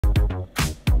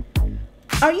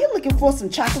Are you looking for some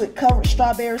chocolate covered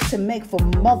strawberries to make for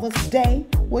Mother's Day?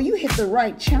 Well, you hit the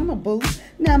right channel, boo.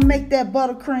 Now make that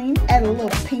buttercream, add a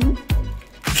little pink.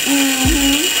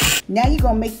 Now you're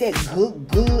gonna make that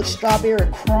good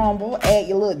strawberry crumble. Add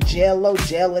your little jello,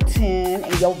 gelatin,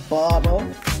 and your butter.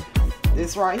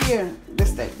 This right here,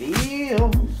 this that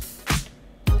deal.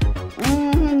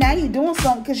 Now you're doing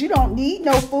something because you don't need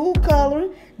no food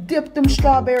coloring. Dip them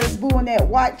strawberries, boo, in that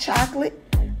white chocolate.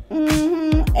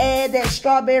 Add that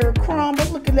strawberry crumble.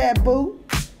 Look at that, boo.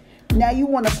 Now you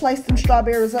want to place them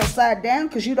strawberries upside down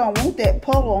because you don't want that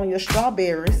puddle on your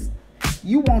strawberries.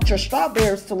 You want your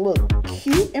strawberries to look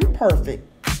cute and perfect.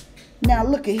 Now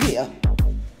look at here.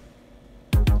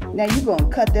 Now you're going to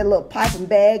cut that little piping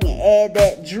bag and add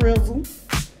that drizzle.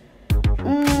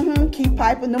 Keep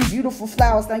piping them beautiful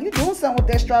flowers. Now you're doing something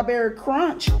with that strawberry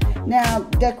crunch. Now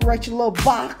decorate your little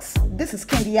box. This is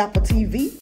Candy Apple TV.